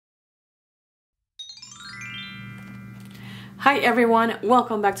Hi everyone,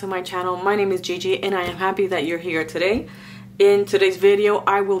 welcome back to my channel. My name is Gigi and I am happy that you're here today. In today's video,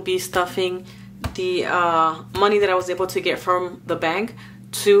 I will be stuffing the money that I was able to get from the bank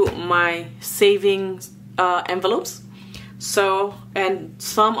to my savings envelopes. So, and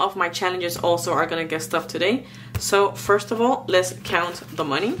some of my challenges also are gonna get stuffed today. So first of all, let's count the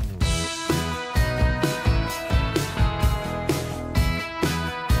money.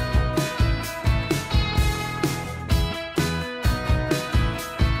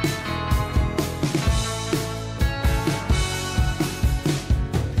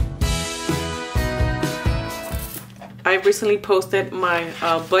 I recently posted my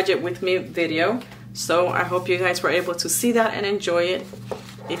budget with me video, so I hope you guys were able to see that and enjoy it.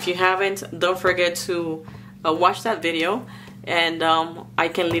 If you haven't, don't forget to watch that video, and I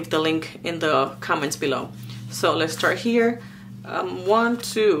can leave the link in the comments below. So let's start here. I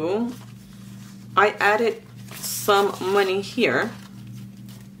added some money here.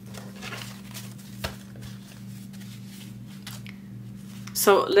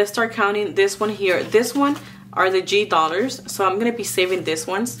 So let's start counting this one here. This one are the G dollars, so I'm gonna be saving this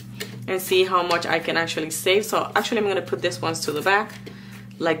ones and see how much I can actually save. So actually I'm gonna put this ones to the back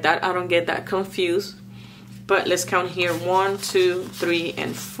like that, I don't get that confused. But let's count here: 1, 2, 3,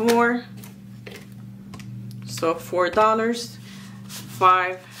 and 4. So $4,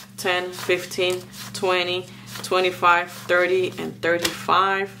 5, 10, 15, 20, 25, 30, and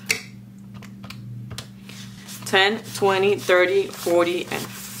 35. 10, 20, 30, 40, and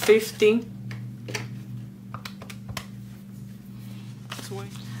 50.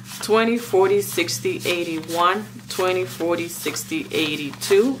 20, 40, 60, 81, 20, 40, 60,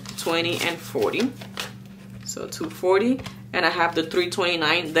 82, 20, and 40. So 240, and I have the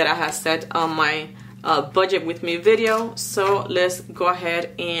 329 that I had set on my budget with me video. So let's go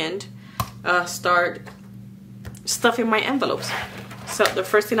ahead and start stuffing my envelopes. So the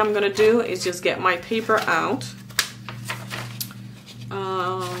first thing I'm gonna do is just get my paper out.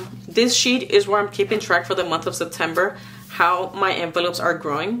 This sheet is where I'm keeping track for the month of September, how my envelopes are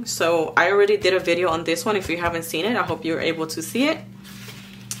growing. So I already did a video on this one. If you haven't seen it, I hope you're able to see it.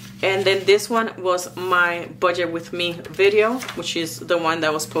 And then this one was my budget with me video, which is the one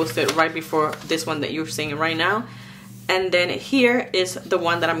that was posted right before this one that you're seeing right now. And then here is the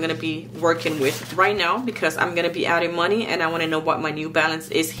one that I'm gonna be working with right now, because I'm gonna be adding money and I wanna know what my new balance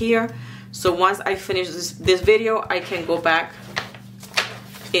is here. So once I finish this video, I can go back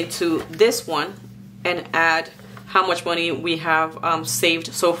into this one and add how much money we have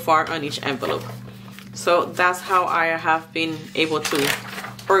saved so far on each envelope. So that's how I have been able to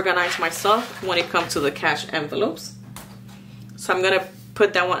organize myself when it comes to the cash envelopes. So I'm gonna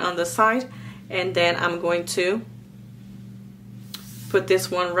put that one on the side, and then I'm going to put this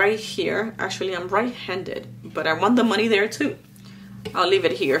one right here. Actually, I'm right-handed, but I want the money there too. I'll leave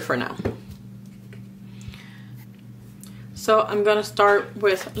it here for now. So I'm gonna start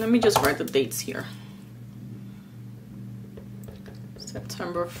with, let me just write the dates here.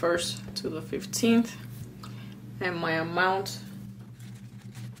 September 1st to the 15th, and my amount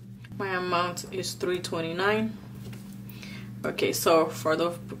is $329. Okay, so for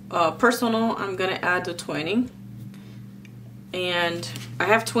the personal, I'm gonna add the 20, and I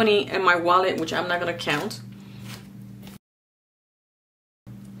have 20 in my wallet, which I'm not gonna count.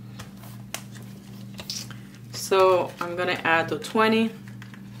 So I'm gonna add the 20,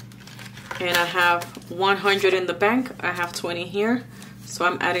 and I have 100 in the bank. I have 20 here, so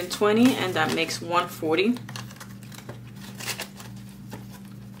I'm adding 20, and that makes 140.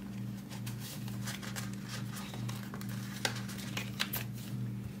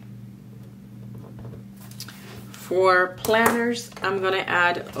 For planners, I'm gonna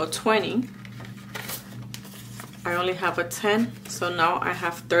add a 20. I only have a 10, so now I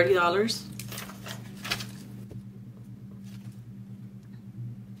have $30.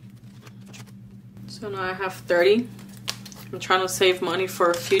 So now I have 30. I'm trying to save money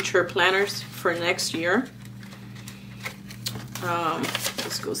for future planners for next year.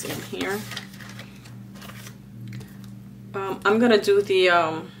 This goes in here. I'm gonna do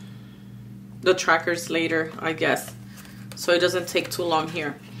the trackers later, I guess, so it doesn't take too long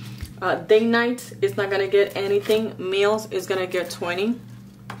here. Day night is not gonna get anything. Meals is gonna get 20.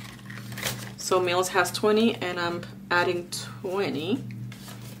 So meals has 20, and I'm adding 20.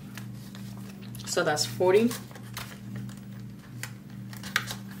 So that's 40.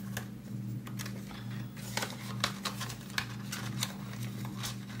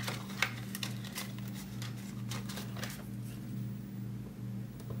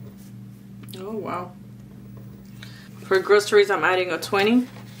 Oh wow. For groceries, I'm adding a 20,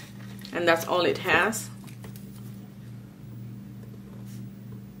 and that's all it has.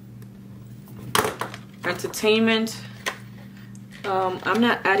 entertainment, I'm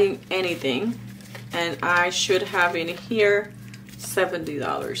not adding anything, and I should have in here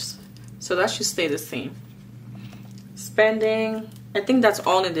 $70. So that should stay the same. Spending, I think that's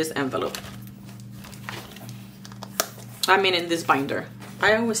all in this envelope. I mean in this binder.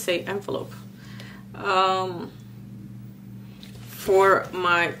 I always say envelope. For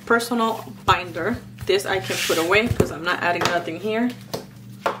my personal binder, this I can put away because I'm not adding nothing here.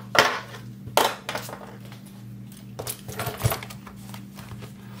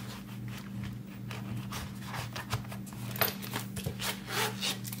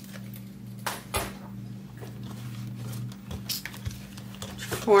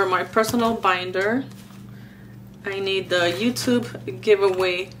 For my personal binder, I need the YouTube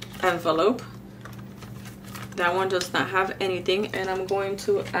giveaway envelope. That one does not have anything, and I'm going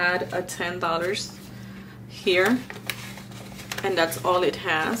to add a $10 here, and that's all it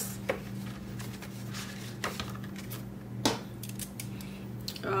has.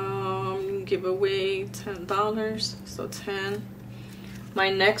 Giveaway $10, so 10. My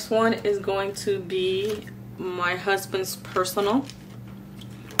next one is going to be my husband's personal.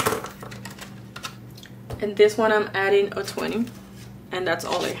 And this one I'm adding a 20, and that's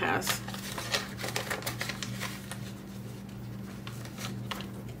all it has.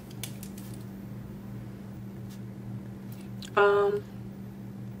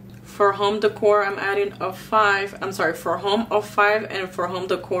 For home decor, I'm adding a 5. I'm sorry, for home a 5, and for home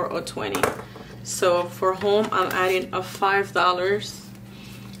decor a 20. So for home, I'm adding a $5.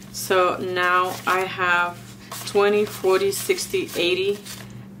 So now I have 20, 40, 60, 80,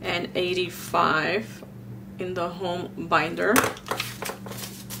 and 85 in the home binder.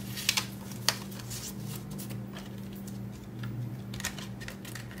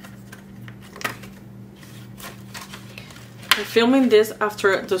 I'm filming this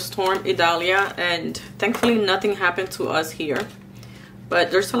after the storm Idalia, and thankfully nothing happened to us here, but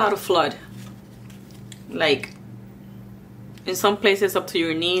there's a lot of flood. Like in some places up to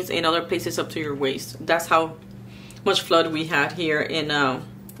your knees, in other places up to your waist. That's how much flood we had here in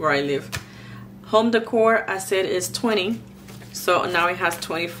where I live. Home decor, I said, is 20, so now it has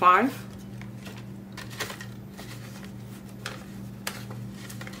 25.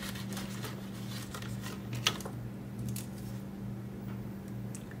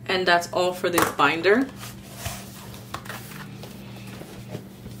 And that's all for this binder.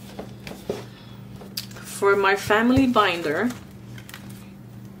 For my family binder,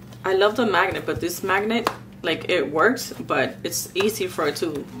 I love the magnet, but this magnet, like, it works, but it's easy for it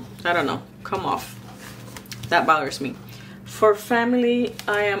to, I don't know, come off. That bothers me. For family,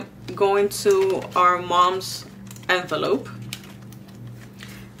 I am going to our mom's envelope,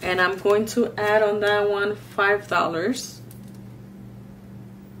 and I'm going to add on that one $5.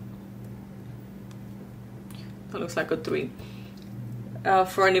 That looks like a 3.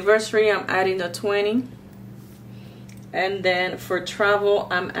 For anniversary, I'm adding a 20. And then for travel,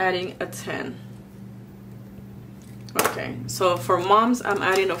 I'm adding a 10. Okay, so for moms, I'm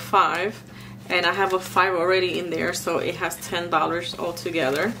adding a 5. And I have a 5 already in there, so it has $10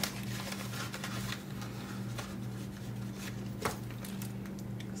 altogether.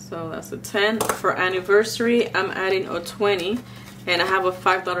 So that's a 10. For anniversary, I'm adding a 20. And I have a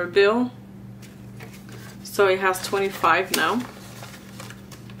 $5 bill. So it has 25 now.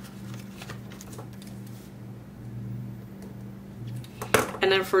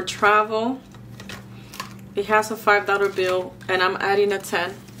 And then for travel, it has a $5 bill, and I'm adding a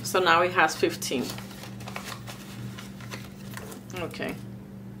 10. So now it has 15. Okay.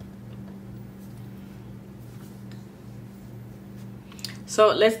 So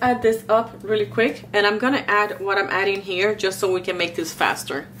let's add this up really quick. And I'm gonna add what I'm adding here just so we can make this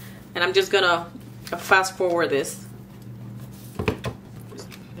faster. And I'm just gonna fast forward this.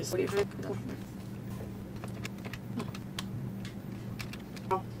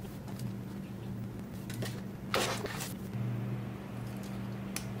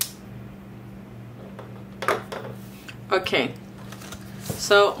 Okay,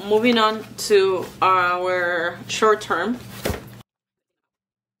 so moving on to our short term.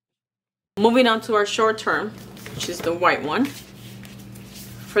 Moving on to our short term, which is the white one.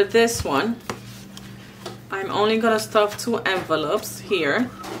 For this one, I'm only gonna stuff 2 envelopes here,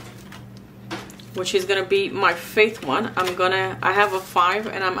 which is gonna be my 5th one. I have a 5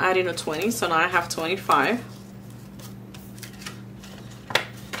 and I'm adding a 20, so now I have 25.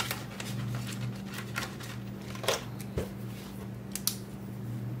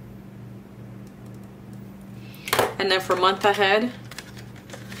 And then for month ahead,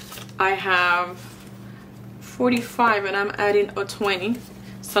 I have 45 and I'm adding a 20.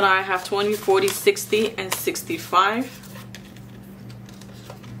 So now I have 20, 40, 60, and 65.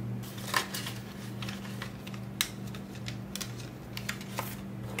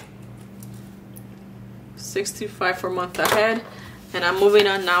 $65 for month ahead. And I'm moving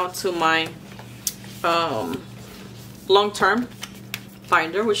on now to my long-term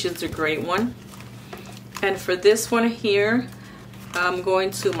binder, which is the gray one. And for this one here, I'm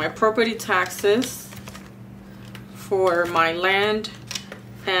going to my property taxes for my land,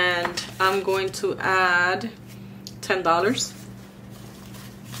 and I'm going to add $10.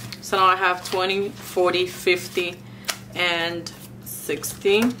 So now I have 20, 40, 50, and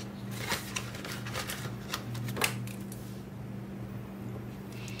 60.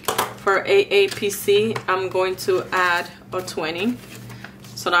 For AAPC, I'm going to add a 20.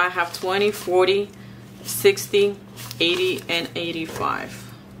 So now I have 20, 40, 60, 80, and 85.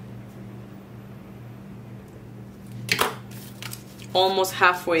 Almost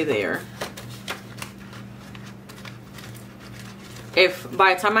halfway there. If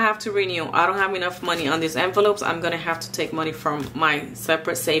by the time I have to renew, I don't have enough money on these envelopes, I'm gonna have to take money from my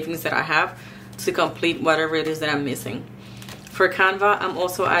separate savings that I have to complete whatever it is that I'm missing. For Canva, I'm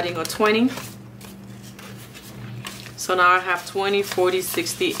also adding a 20. So now I have 20, 40,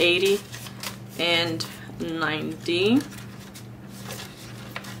 60, 80, and 90.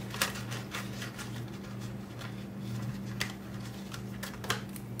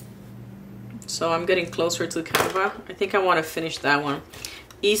 So I'm getting closer to Canva. I think I want to finish that one.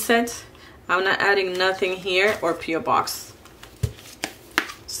 E-set, I'm not adding nothing here, or P.O. Box.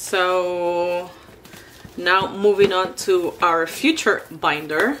 So now moving on to our future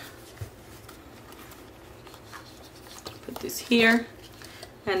binder. Put this here.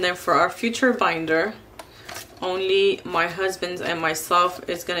 And then for our future binder, only my husband and myself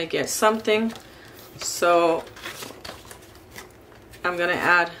is gonna get something. So I'm gonna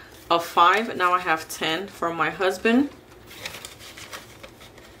add a 5. Now I have 10 for my husband.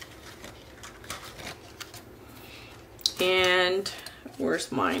 And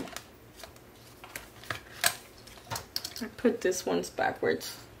where's mine? I put this one's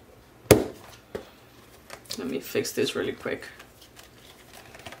backwards. Let me fix this really quick.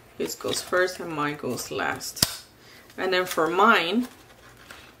 This goes first and mine goes last. And then for mine,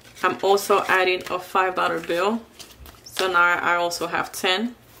 I'm also adding a $5 bill. So now I also have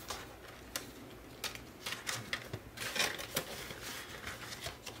 10.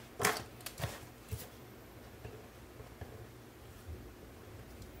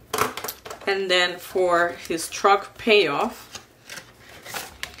 And then for his truck payoff,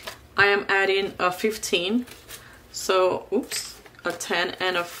 I am adding a 15. So, oops, a 10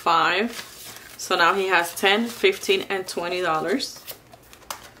 and a 5. So now he has 10, 15, and $20.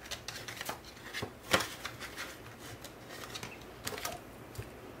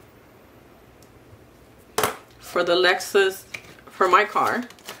 For the Lexus, for my car,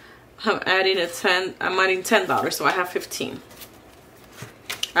 I'm adding $10, so I have 15.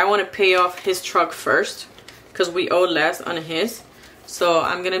 I want to pay off his truck first because we owe less on his. So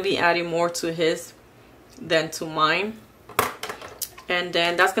I'm going to be adding more to his than to mine. And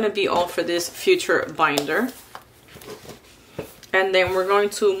then that's going to be all for this future binder. And then we're going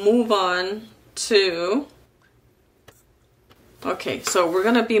to move on to... Okay, so we're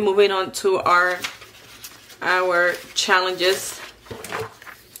going to be moving on to our challenges.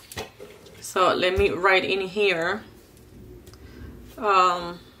 So let me write in here.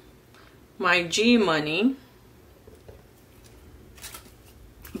 My G money,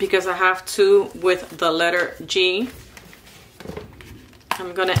 because I have 2 with the letter G.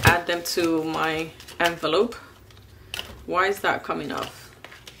 I'm gonna add them to my envelope. Why is that coming up?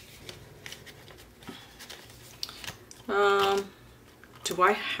 Do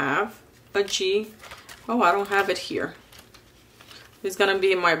I have a G? Oh, I don't have it here. It's gonna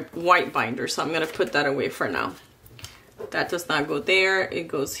be in my white binder, so I'm gonna put that away for now. That does not go there. It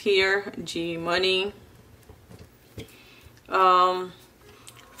goes here. G money.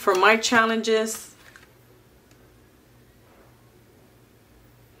 For my challenges,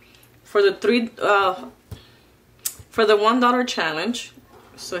 for the $1 challenge,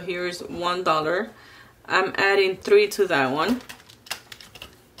 so here's $1. I'm adding 3 to that one.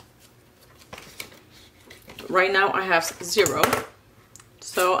 Right now I have 0,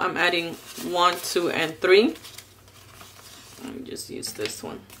 so I'm adding 1, 2, and 3. Let me just use this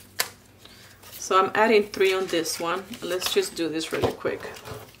one. So I'm adding 3 on this one. Let's just do this really quick.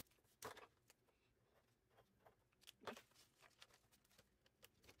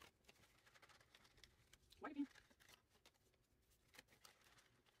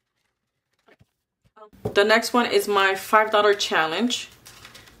 The next one is my $5 challenge.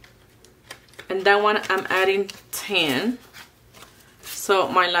 and that one I'm adding 10. So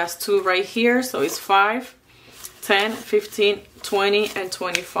my last two right here, so it's 5, 10, 15, 20, and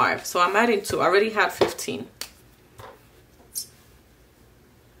 25. So I'm adding 2. I already had 15.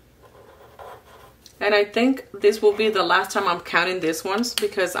 And I think this will be the last time I'm counting these ones,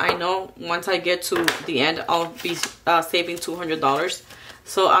 because I know once I get to the end, I'll be saving $200.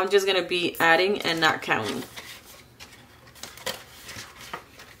 So I'm just going to be adding and not counting.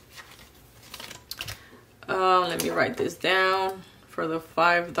 Let me write this down. For the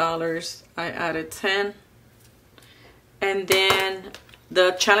 $5, I added 10. And then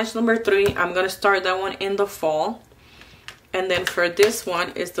the challenge number 3, I'm going to start that one in the fall. And then for this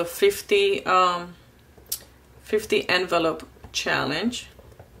one is the 50 envelope challenge.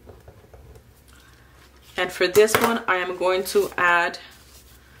 And for this one, I am going to add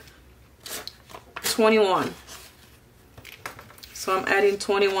 21. So I'm adding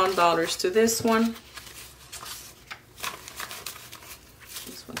 $21 to this one.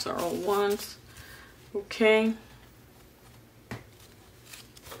 These ones are all ones. Okay.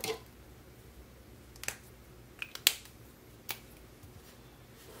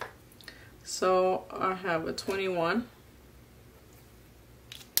 So I have a 21.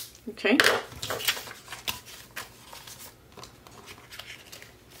 Okay.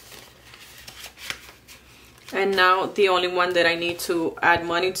 And now the only one that I need to add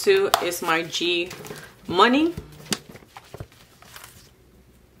money to is my G money.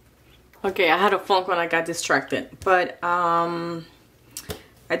 Okay, I had a phone call and I got distracted. But I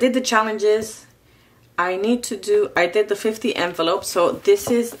did the challenges. I did the 50 envelopes. So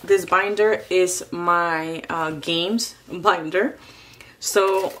this binder is my games binder.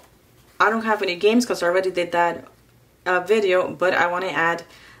 So I don't have any games because I already did that video, but I want to add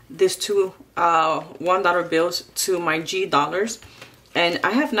these two $1 bills to my G dollars. And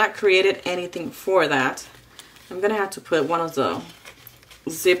I have not created anything for that. I'm gonna have to put one of the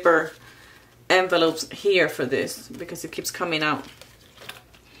zipper envelopes here for this because it keeps coming out.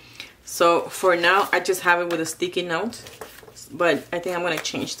 So for now, I just have it with a sticky note, but I think I'm going to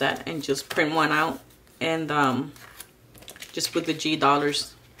change that and just print one out and just put the G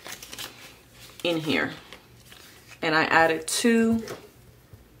dollars in here. And I added 2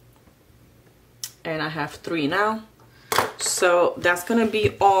 and I have 3 now. So that's going to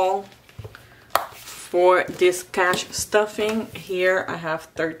be all for this cash stuffing. Here I have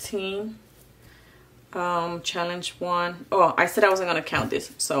 13. Challenge 1. Oh, I said I wasn't going to count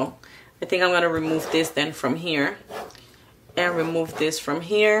this, so I think I'm going to remove this then from here and remove this from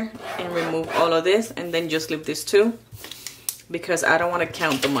here and remove all of this and then just leave this 2 because I don't want to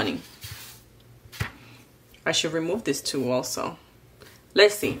count the money. I should remove this 2 also.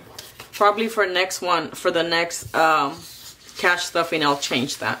 Let's see. Probably for next one, for the next cash stuffing, I'll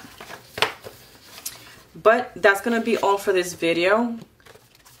change that. But that's going to be all for this video.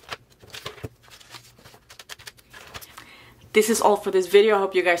 This is all for this video. I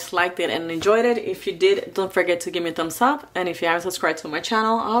hope you guys liked it and enjoyed it. If you did, don't forget to give me a thumbs up. And if you haven't subscribed to my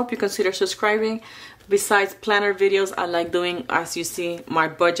channel, I hope you consider subscribing. Besides planner videos, I like doing, as you see, my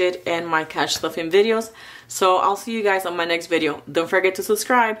budget and my cash stuffing videos. So I'll see you guys on my next video. Don't forget to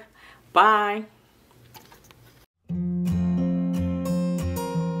subscribe. Bye.